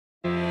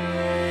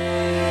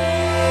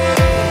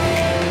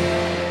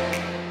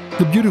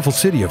The beautiful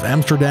city of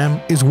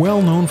Amsterdam is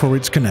well known for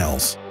its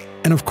canals.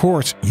 And of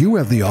course, you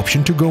have the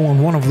option to go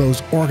on one of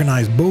those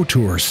organized boat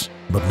tours.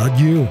 But not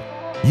you.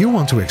 You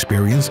want to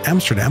experience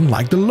Amsterdam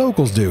like the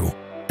locals do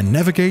and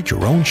navigate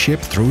your own ship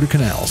through the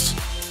canals.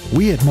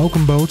 We at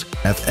Mokumboot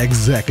have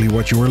exactly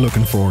what you are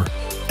looking for.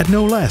 At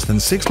no less than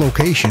 6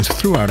 locations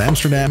throughout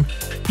Amsterdam,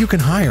 you can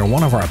hire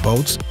one of our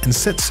boats and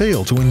set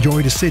sail to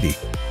enjoy the city.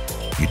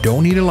 You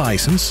don't need a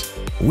license.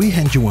 We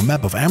hand you a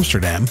map of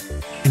Amsterdam,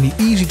 and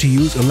the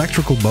easy-to-use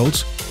electrical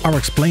boats are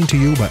explained to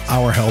you by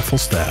our helpful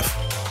staff.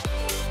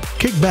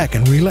 Kick back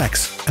and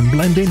relax and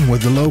blend in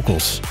with the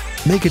locals.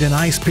 Make it a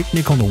nice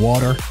picnic on the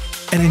water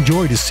and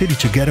enjoy the city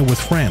together with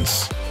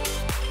friends.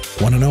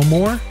 Want to know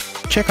more?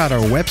 Check out our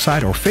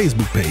website or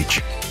Facebook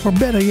page. Or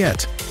better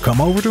yet, come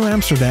over to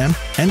Amsterdam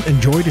and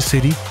enjoy the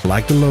city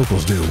like the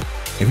locals do.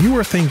 If you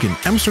are thinking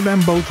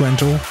Amsterdam boat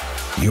rental,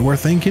 you are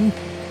thinking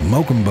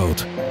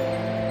Mokumboot.